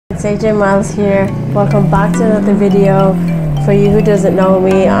it's AJ Miles here. Welcome back to another video. For you who doesn't know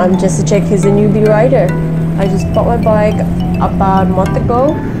me, I'm just a chick who's a newbie rider. I just bought my bike about a month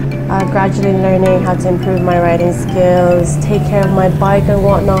ago, gradually learning how to improve my riding skills, take care of my bike and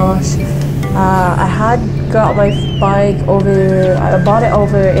whatnot. I had got my bike I bought it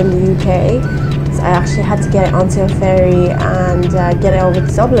over in the UK, so I actually had to get it onto a ferry and get it over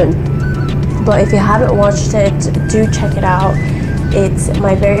to Dublin. But if you haven't watched it, do check it out. It's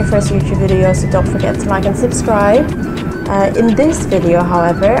my very first YouTube video, so don't forget to like and subscribe. In this video,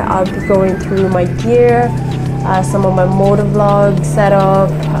 however, I'll be going through my gear, some of my Motovlog setup,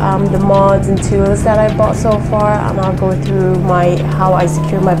 the mods and tools that I bought so far, and I'll go through how I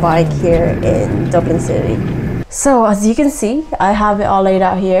secure my bike here in Dublin City. So as you can see, I have it all laid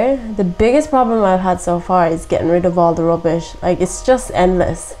out here. The biggest problem I've had so far is getting rid of all the rubbish. Like, it's just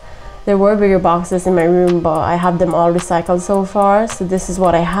endless. There were bigger boxes in my room, but I have them all recycled so far, so this is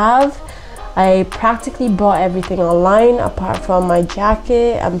what I have. I practically bought everything online apart from my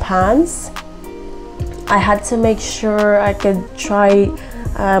jacket and pants. I had to make sure I could try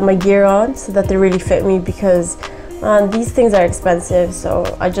my gear on so that they really fit me, because these things are expensive,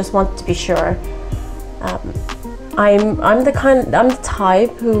 so I just wanted to be sure. I'm the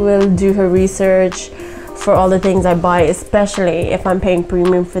type who will do her research for all the things I buy, especially if I'm paying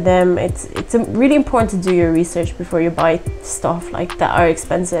premium for them. It's really important to do your research before you buy stuff like that are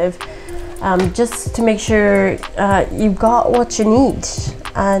expensive, just to make sure you've got what you need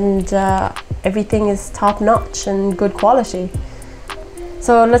and everything is top notch and good quality.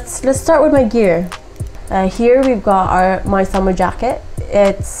 So let's start with my gear. Here we've got my summer jacket.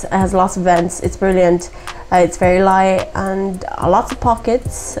 It has lots of vents. It's brilliant. It's very light and lots of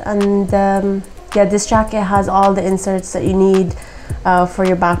pockets, and yeah, this jacket has all the inserts that you need for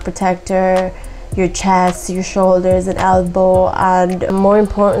your back protector, your chest, your shoulders and elbow, and more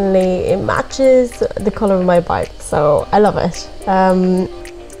importantly, it matches the color of my bike, so I love it.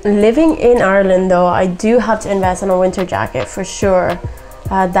 Living in Ireland though, I do have to invest in a winter jacket for sure.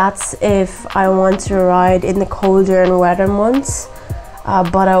 That's if I want to ride in the colder and wetter months,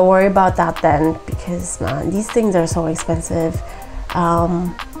 but I'll worry about that then, because man, these things are so expensive.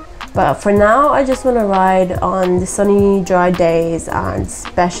 But for now, I just want to ride on the sunny, dry days, and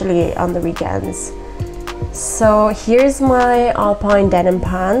especially on the weekends. So here's my alpine denim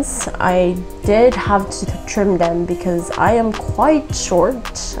pants. I did have to trim them because I am quite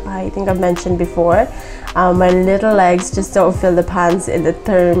short. I think I've mentioned before. My little legs just don't fill the pants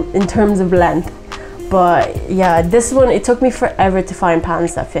in terms of length. But yeah, this one, it took me forever to find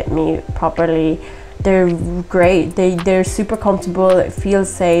pants that fit me properly. They're great. They're super comfortable. It feels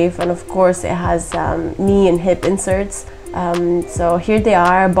safe, and of course it has knee and hip inserts. So here they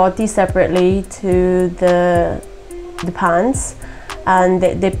are. I bought these separately to the pants, and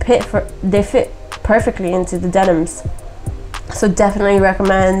they fit perfectly into the denims. So definitely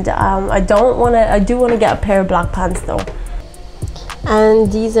recommend. I do want to get a pair of black pants though.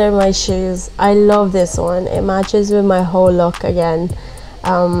 And these are my shoes. I love this one. It matches with my whole look again.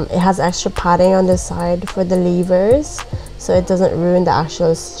 It has extra padding on the side for the levers, so it doesn't ruin the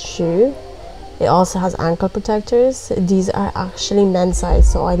actual shoe. It also has ankle protectors. These are actually men's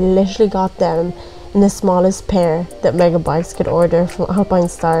size, so I literally got them in the smallest pair that Megabikes could order from Alpine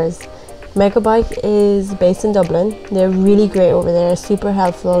Stars. Megabike is based in Dublin. They're really great over there, super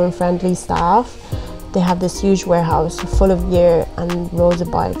helpful and friendly staff. They have this huge warehouse full of gear and rows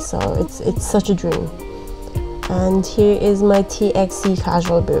of bikes, so it's such a dream. And here is my TXC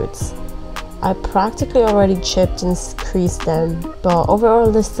casual boots. I practically already chipped and creased them, but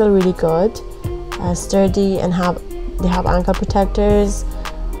overall they're still really good, sturdy, and they have ankle protectors.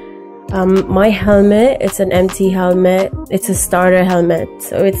 My helmet, it's an MT helmet. It's a starter helmet,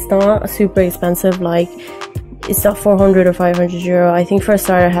 so it's not super expensive. Like, it's not 400 or 500 euro. I think for a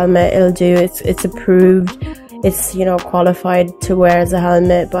starter helmet it'll do. It's approved. It's, you know, qualified to wear as a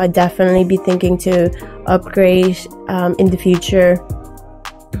helmet, but I'd definitely be thinking to upgrade in the future.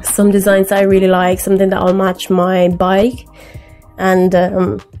 Some designs I really like, something that will match my bike, and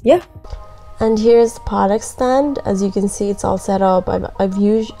yeah. And here's the product stand. As you can see, it's all set up. I've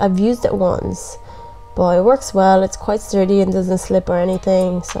used it once, but it works well. It's quite sturdy and doesn't slip or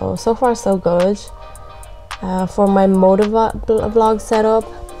anything. So far so good. For my Motovlog setup,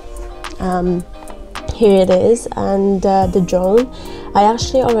 here it is, and the drone. I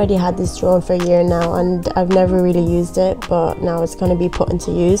actually already had this drone for a year now, and I've never really used it, but now it's going to be put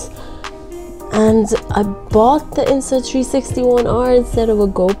into use. And I bought the Insta360R instead of a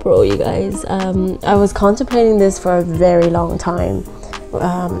GoPro, you guys. I was contemplating this for a very long time,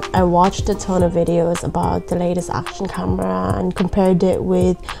 I watched a ton of videos about the latest action camera and compared it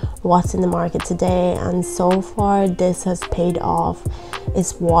with what's in the market today, and so far this has paid off.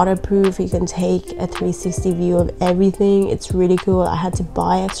 It's waterproof, you can take a 360 view of everything. It's really cool. I had to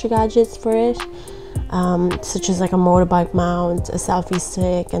buy extra gadgets for it, such as like a motorbike mount, a selfie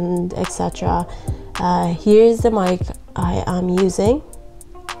stick, and etc. Here's the mic I am using.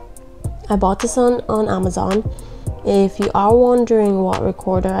 I bought this on Amazon. If you are wondering what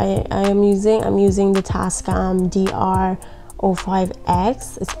recorder I am using, I'm using the Tascam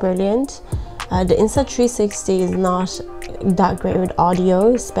DR05X. It's brilliant. The Insta360 is not that great with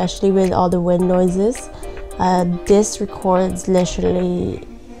audio, especially with all the wind noises. This records literally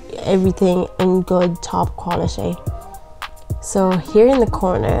everything in good top quality. So here in the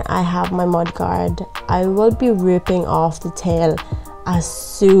corner I have my mud guard. I will be ripping off the tail as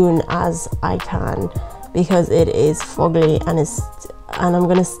soon as I can because it is fugly, and I'm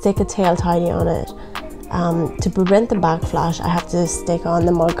gonna stick a tail tidy on it. To prevent the backflash, I have to stick on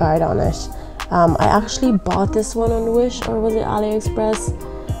the mud guard on it. I actually bought this one on Wish, or was it AliExpress?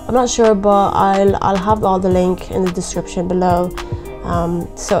 I'm not sure, but I'll have all the link in the description below.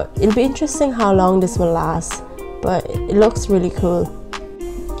 So it'll be interesting how long this will last, but it looks really cool.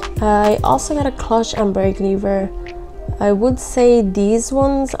 I also got a clutch and brake lever. I would say these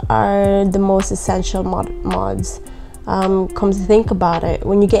ones are the most essential mods. Come to think about it,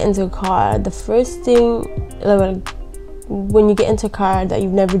 when you get into a car, the first thing, when you get into a car that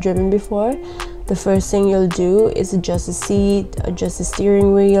you've never driven before, the first thing you'll do is adjust the seat, adjust the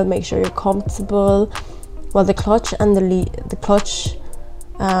steering wheel, make sure you're comfortable. Well, the clutch and the clutch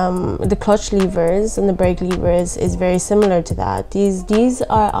levers and the brake levers is very similar to that. These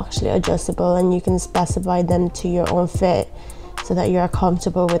are actually adjustable, and you can specify them to your own fit so that you are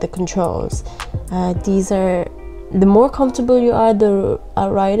comfortable with the controls. These are, the more comfortable you are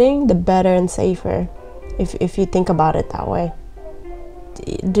riding, the better and safer, if you think about it that way.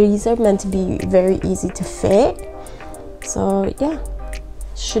 These are meant to be very easy to fit, so yeah,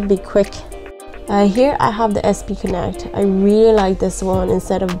 should be quick. Here I have the SP Connect. I really like this one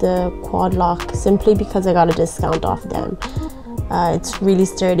instead of the quad lock, simply because I got a discount off them. It's really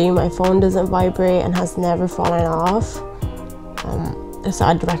sturdy, my phone doesn't vibrate and has never fallen off, so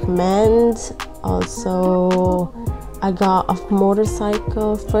I'd recommend. Also, I got a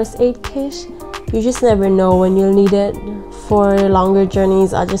motorcycle first aid kit. You just never know when you'll need it. For longer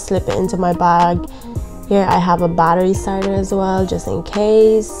journeys, I'll just slip it into my bag. Here I have a battery starter as well, just in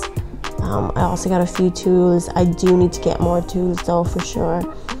case. I also got a few tools. I do need to get more tools though, for sure.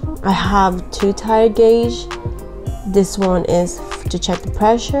 I have 2 tire gauge. This one is to check the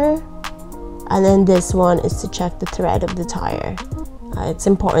pressure, and then this one is to check the tread of the tire. It's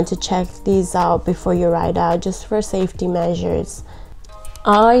important to check these out before you ride out, just for safety measures.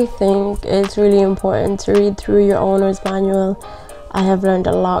 I think it's really important to read through your owner's manual. I have learned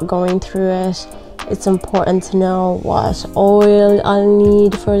a lot going through it. It's important to know what oil I'll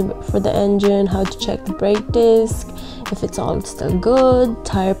need for the engine, how to check the brake disc, if it's all still good,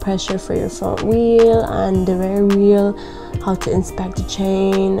 tire pressure for your front wheel and the rear wheel, how to inspect the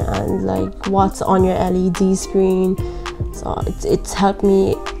chain, and like what's on your LED screen. So it's helped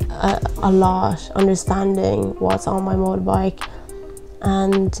me a lot understanding what's on my motorbike.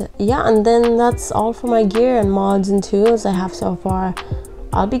 And yeah, and then that's all for my gear and mods and tools I have so far.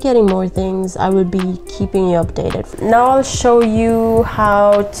 I'll be getting more things. I will be keeping you updated. Now I'll show you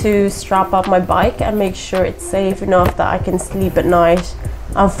how to strap up my bike and make sure it's safe enough that I can sleep at night.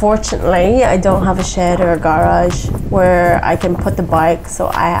 Unfortunately, I don't have a shed or a garage where I can put the bike, so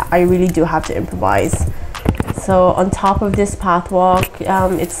I really do have to improvise. So on top of this path walk,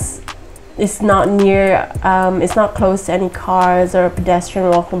 it's not near, it's not close to any cars or pedestrian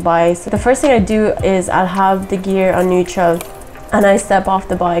walking by. So the first thing I do is I'll have the gear on neutral, and I step off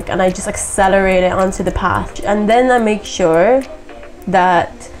the bike and I just accelerate it onto the path. And then I make sure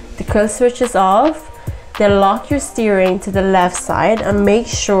that the kill switch is off. Then lock your steering to the left side and make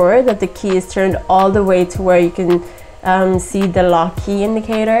sure that the key is turned all the way to where you can see the lock key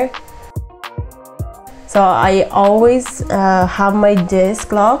indicator. So I always have my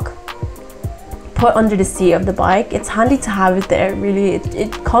disc lock put under the seat of the bike. It's handy to have it there, really.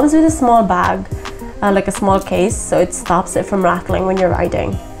 It comes with a small bag, like a small case, so it stops it from rattling when you're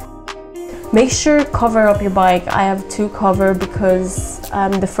riding. Make sure cover up your bike. I have 2 cover because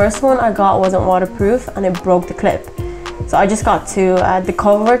the first one I got wasn't waterproof and it broke the clip. So I just got 2. The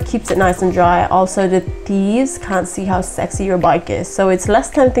cover keeps it nice and dry. Also, the thieves can't see how sexy your bike is, so it's less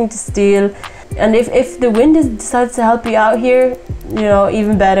tempting to steal. And if the wind decides to help you out here, you know,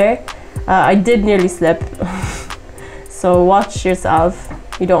 even better. I did nearly slip. so watch yourself.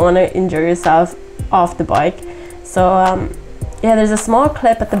 You don't want to injure yourself off the bike. So yeah, there's a small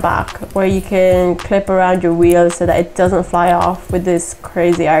clip at the back where you can clip around your wheel so that it doesn't fly off with this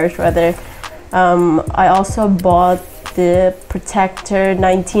crazy Irish weather. I also bought the Protector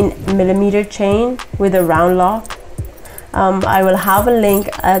 19mm chain with a round lock. I will have a link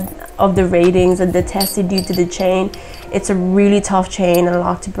of the ratings and the tests you do to the chain. It's a really tough chain and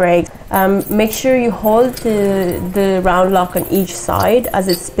lock to break. Make sure you hold the round lock on each side as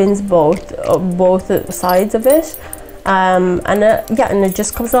it spins both sides of it. Yeah, and it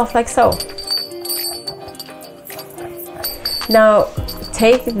just comes off like so. Now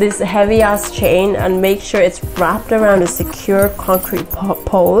take this heavy ass chain and make sure it's wrapped around a secure concrete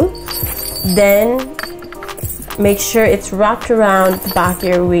pole. Then make sure it's wrapped around the back of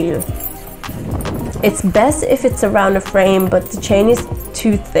your wheel. It's best if it's around a frame, but the chain is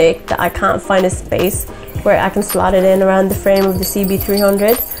too thick that I can't find a space where I can slot it in around the frame of the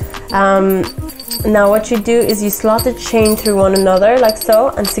CB300. Now what you do is you slot the chain through one another like so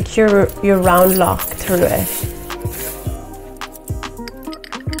and secure your round lock through it.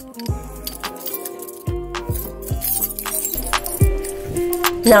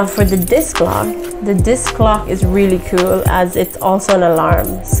 Now for the disc lock is really cool as it's also an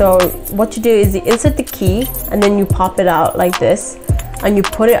alarm. So what you do is you insert the key and then you pop it out like this and you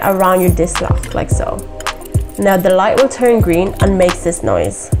put it around your disc lock like so. Now the light will turn green and makes this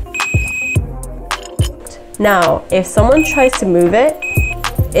noise. Now if someone tries to move it,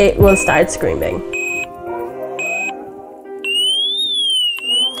 it will start screaming.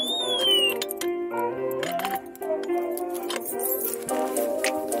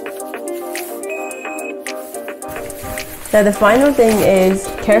 Now the final thing is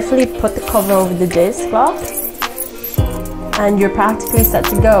carefully put the cover over the disc lock and you're practically set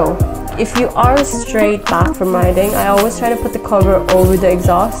to go. If you are straight back from riding, I always try to put the cover over the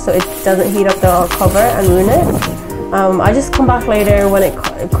exhaust so it doesn't heat up the cover and ruin it. I just come back later when it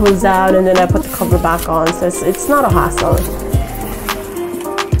cools down and then I put the cover back on, so it's not a hassle.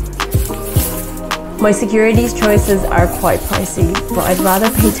 My security choices are quite pricey, but I'd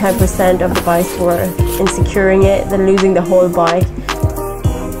rather pay 10% of the bike's worth in securing it than losing the whole bike.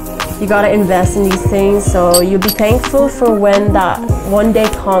 You gotta invest in these things, so you'll be thankful for when that one day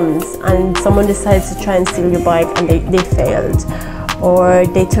comes and someone decides to try and steal your bike and they failed, or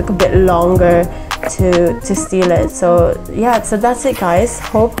they took a bit longer to steal it. So yeah, so that's it guys.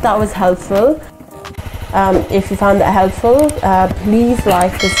 Hope that was helpful. If you found that helpful, please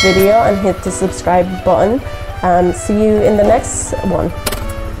like this video and hit the subscribe button. See you in the next one.